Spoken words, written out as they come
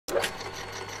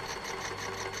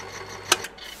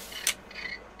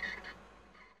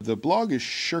The blog is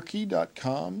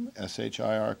shirky.com,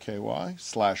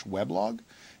 shirky/weblog,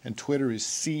 and Twitter is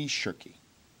cshirky.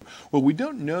 Well, we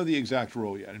don't know the exact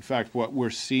role yet. In fact, what we're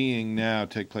seeing now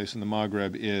take place in the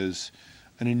Maghreb is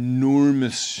an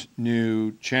enormous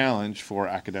new challenge for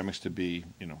academics to be,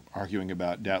 arguing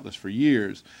about doubtless for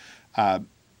years.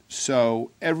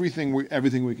 So everything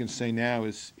we can say now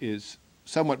is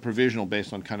somewhat provisional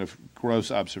based on kind of gross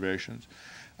observations.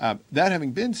 That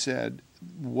having been said,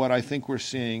 what I think we're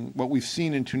seeing, what we've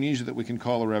seen in Tunisia that we can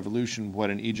call a revolution, what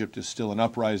in Egypt is still an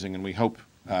uprising and we hope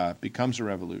becomes a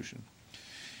revolution,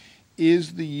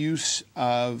 is the use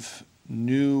of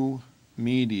new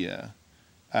media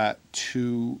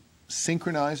to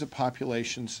synchronize a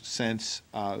population's sense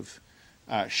of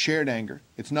shared anger.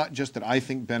 It's not just that I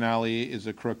think Ben Ali is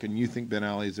a crook and you think Ben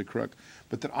Ali is a crook,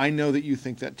 but that I know that you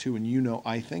think that too and you know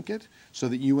I think it, so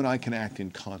that you and I can act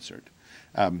in concert.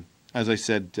 As I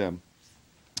said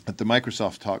at the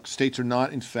Microsoft talk, states are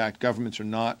not, in fact, governments are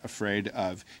not afraid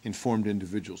of informed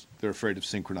individuals. They're afraid of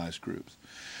synchronized groups.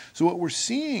 So what we're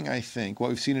seeing, I think, what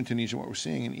we've seen in Tunisia, what we're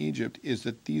seeing in Egypt, is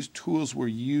that these tools were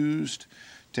used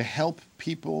to help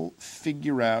people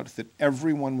figure out that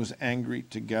everyone was angry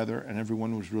together and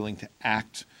everyone was willing to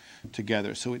act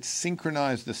together. So it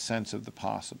synchronized the sense of the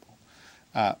possible.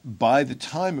 By the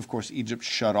time, of course, Egypt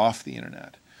shut off the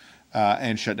internet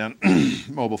and shut down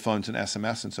mobile phones and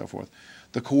SMS and so forth,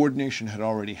 the coordination had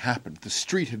already happened. The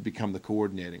street had become the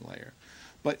coordinating layer.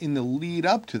 But in the lead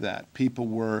up to that, people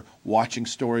were watching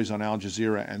stories on Al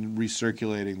Jazeera and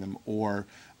recirculating them, or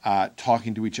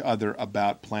talking to each other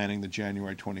about planning the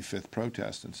January 25th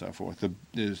protest and so forth,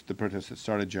 the protest that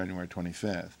started January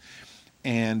 25th.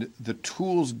 And the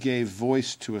tools gave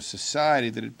voice to a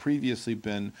society that had previously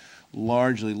been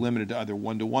largely limited to either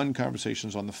one-to-one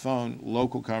conversations on the phone,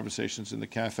 local conversations in the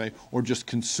cafe, or just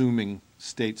consuming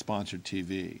state-sponsored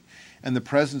TV. And the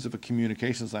presence of a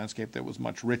communications landscape that was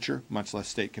much richer, much less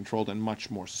state-controlled, and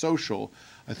much more social,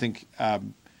 I think,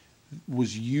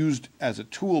 was used as a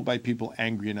tool by people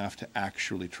angry enough to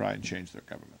actually try and change their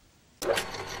government.